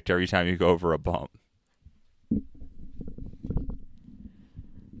ransacked every time you go over a bump.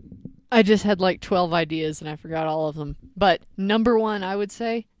 I just had like 12 ideas and I forgot all of them. But number one, I would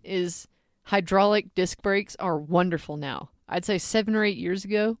say, is hydraulic disc brakes are wonderful now. I'd say 7 or 8 years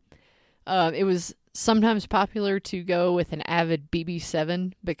ago, It was sometimes popular to go with an Avid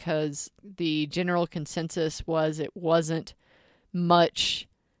BB7 because the general consensus was it wasn't much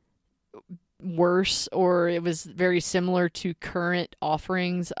worse, or it was very similar to current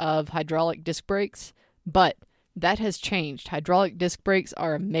offerings of hydraulic disc brakes. But that has changed. Hydraulic disc brakes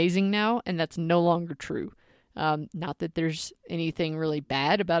are amazing now, and that's no longer true. Not that there's anything really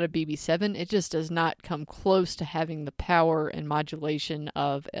bad about a BB7, it just does not come close to having the power and modulation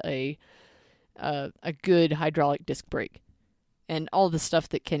of a good hydraulic disc brake, and all the stuff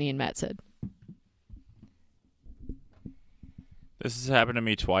that Kenny and Matt said. This has happened to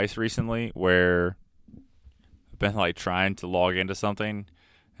me twice recently, where I've been like trying to log into something,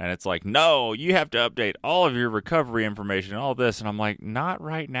 and it's like, no, you have to update all of your recovery information, all this, and I'm like, not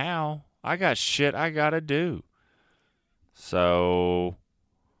right now. I got shit I gotta do. So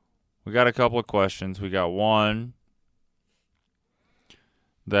we got a couple of questions. We got one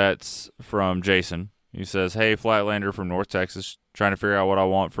that's from Jason. He says, hey, Flatlander from North Texas, trying to figure out what I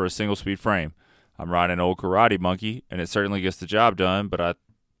want for a single-speed frame. I'm riding an old Karate Monkey, and it certainly gets the job done, but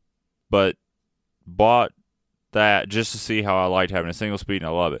bought that just to see how I liked having a single-speed, and I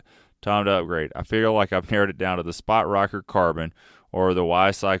love it. Time to upgrade. I feel like I've narrowed it down to the Spot Rocker Carbon or the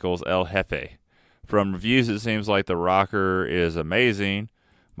Y-Cycles El Jefe. From reviews, it seems like the rocker is amazing.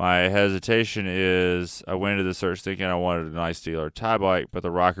 My hesitation is I went into the search thinking I wanted a nice dealer tie bike, but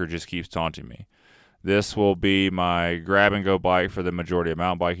the rocker just keeps taunting me. This will be my grab-and-go bike for the majority of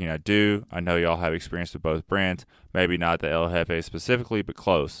mountain biking I do. I know y'all have experience with both brands. Maybe not the El Jefe specifically, but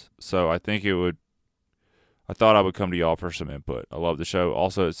close. So I thought I would come to y'all for some input. I love the show.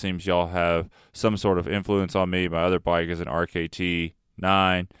 Also, it seems y'all have some sort of influence on me. My other bike is an RKT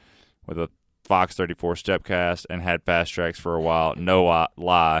 9 with a Fox 34 Stepcast and had fast tracks for a while. No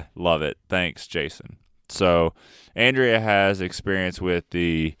lie. Love it. Thanks, Jason. So Andrea has experience with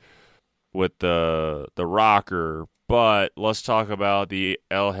the rocker, but let's talk about the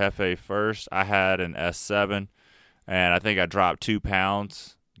El Jefe first. I had an S7, and I think I dropped 2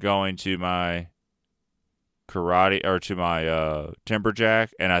 pounds going to my karate or to my Timberjack,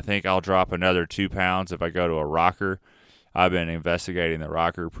 and I think I'll drop another 2 pounds if I go to a rocker. I've been investigating the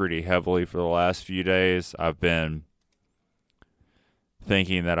rocker pretty heavily for the last few days. I've been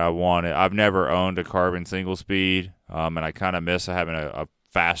thinking that I've never owned a carbon single speed, and I kind of miss having a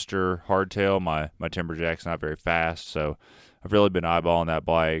faster hardtail. My Timberjack's not very fast, so I've really been eyeballing that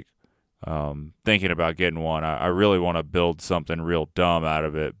bike, thinking about getting one. I really want to build something real dumb out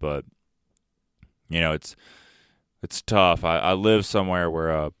of it, but it's tough. I live somewhere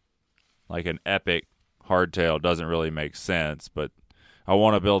where like an epic hardtail doesn't really make sense, but I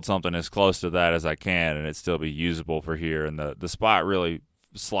want to build something as close to that as I can and it still be usable for here, and the Spot really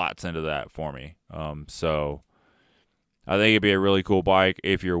slots into that for me. So I think it'd be a really cool bike.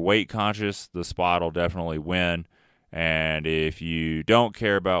 If you're weight conscious, the Spot will definitely win, and if you don't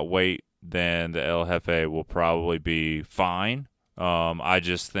care about weight, then the El Jefe will probably be fine. I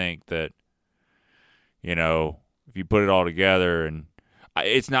just think that if you put it all together, and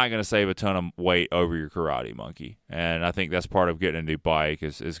it's not going to save a ton of weight over your Karate Monkey. And I think that's part of getting a new bike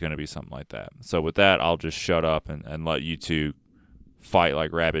is going to be something like that. So with that, I'll just shut up and let you two fight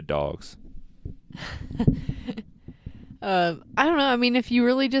like rabid dogs. I don't know. I mean, if you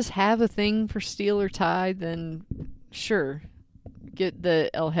really just have a thing for steel or tie, then sure, get the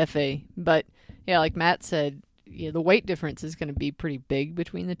El Jefe. But yeah, like Matt said, the weight difference is going to be pretty big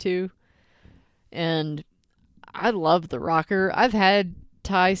between the two. And I love the rocker. I've had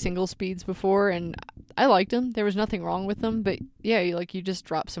tie single speeds before, and I liked them. There was nothing wrong with them. But yeah, you just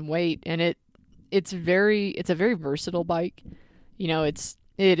drop some weight, and it's a very versatile bike.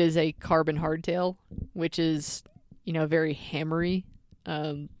 It is a carbon hardtail, which is very hammery,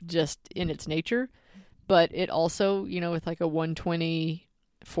 just in its nature. But it also, with like a 120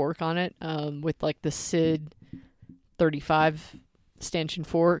 fork on it, with like the SID 35 stanchion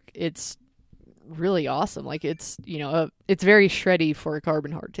fork, it's really awesome. Like it's very shreddy for a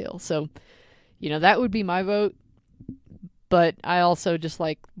carbon hardtail. So that would be my vote, but I also just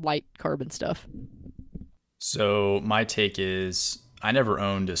like light carbon stuff. So my take is I never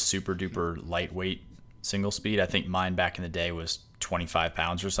owned a super duper lightweight single speed. I think mine back in the day was 25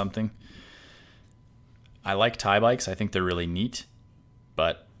 pounds or something. I like tie bikes. I think they're really neat,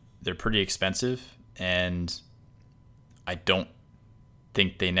 but they're pretty expensive, and I don't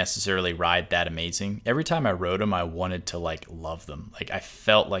think they necessarily ride that amazing. Every time I rode them, I wanted to love them. I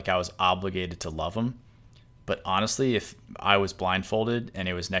felt like I was obligated to love them. But honestly, if I was blindfolded and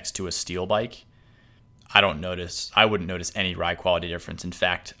it was next to a steel bike, I wouldn't notice any ride quality difference. In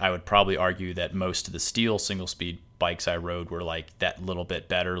fact, I would probably argue that most of the steel single speed bikes I rode were like that little bit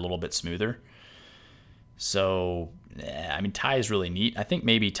better, a little bit smoother. So, I mean, Thai is really neat. I think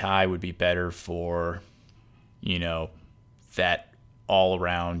maybe Thai would be better for, that all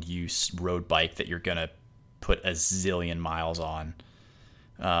around use road bike that you're going to put a zillion miles on,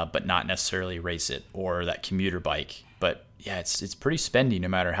 but not necessarily race it, or that commuter bike. But yeah, it's pretty spendy no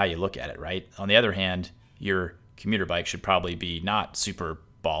matter how you look at it, right? On the other hand, your commuter bike should probably be not super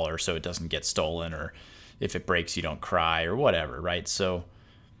baller so it doesn't get stolen, or if it breaks you don't cry or whatever, right? So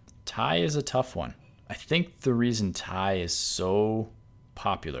Thai is a tough one. I think the reason Thai is so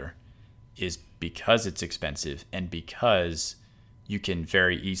popular is because it's expensive and because you can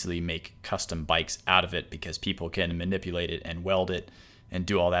very easily make custom bikes out of it, because people can manipulate it and weld it and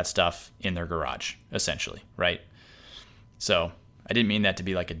do all that stuff in their garage, essentially, right? So I didn't mean that to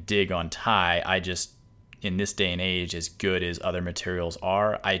be like a dig on Thai. I just, in this day and age, as good as other materials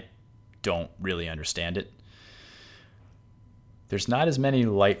are, I don't really understand it. There's not as many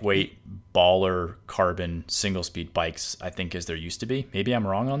lightweight baller carbon single speed bikes, I think, as there used to be. Maybe I'm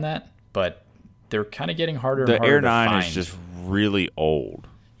wrong on that, but they're kind of getting harder and harder to find. The Air 9 is just really old.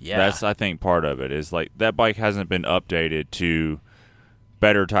 Yeah. That's, I think, part of it is like that bike hasn't been updated to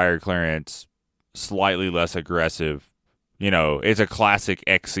better tire clearance, slightly less aggressive. It's a classic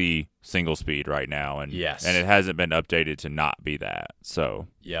XC single speed right now, and yes, and it hasn't been updated to not be that. So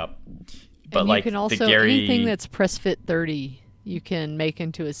yep. But and like you can also anything that's press fit 30, you can make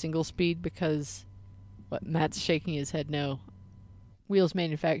into a single speed, because Matt's shaking his head no. Wheels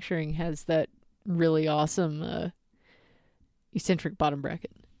Manufacturing has that really awesome eccentric bottom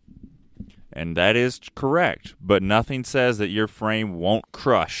bracket. And that is correct, but nothing says that your frame won't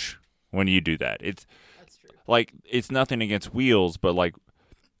crush when you do that. That's true. Like, it's nothing against wheels, but like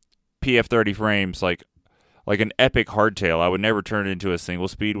PF30 frames, like an epic hardtail, I would never turn it into a single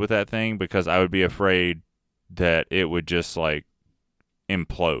speed with that thing, because I would be afraid that it would just like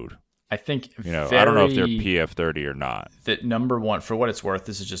implode. I think, I don't know if they're PF30 or not. That number one, for what it's worth,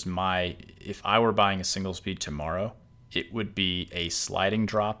 this is just if I were buying a single speed tomorrow, it would be a sliding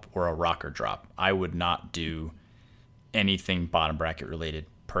drop or a rocker drop. I would not do anything bottom bracket related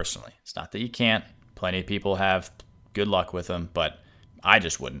personally. It's not that you can't. Plenty of people have good luck with them, but I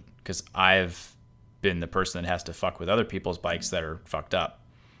just wouldn't, because I've been the person that has to fuck with other people's bikes that are fucked up.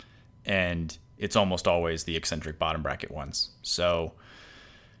 And it's almost always the eccentric bottom bracket ones. So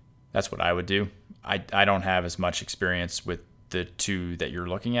that's what I would do. I don't have as much experience with the two that you're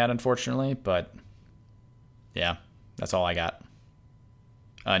looking at, unfortunately, but yeah, that's all I got.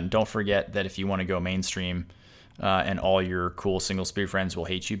 And don't forget that if you want to go mainstream and all your cool single speed friends will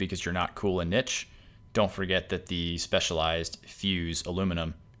hate you because you're not cool and niche, don't forget that the Specialized Fuse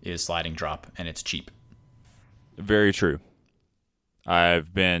aluminum is sliding drop and it's cheap. Very true.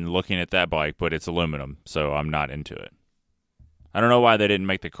 I've been looking at that bike, but it's aluminum, so I'm not into it. I don't know why they didn't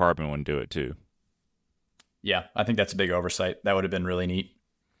make the carbon one do it too. Yeah, I think that's a big oversight. That would have been really neat.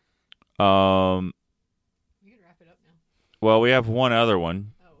 We can wrap it up now. Well, we have one other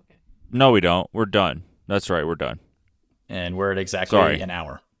one. Oh, okay. No, we don't. We're done. That's right, we're done. And we're at exactly an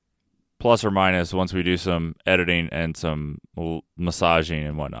hour. Plus or minus once we do some editing and some massaging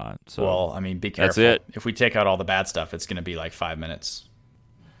and whatnot. So well, I mean, be careful. That's it. If we take out all the bad stuff, it's going to be like 5 minutes.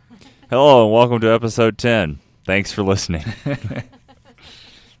 Hello and welcome to episode 10. Thanks for listening.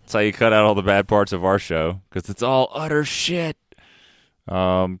 That's how you cut out all the bad parts of our show, because it's all utter shit.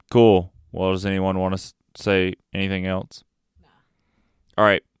 Cool. Well, does anyone want to say anything else? Nah. All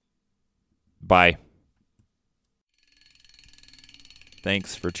right. Bye.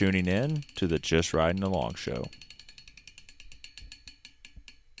 Thanks for tuning in to the Just Riding Along show.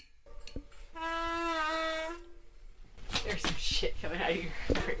 There's some shit coming out of your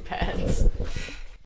brake pads.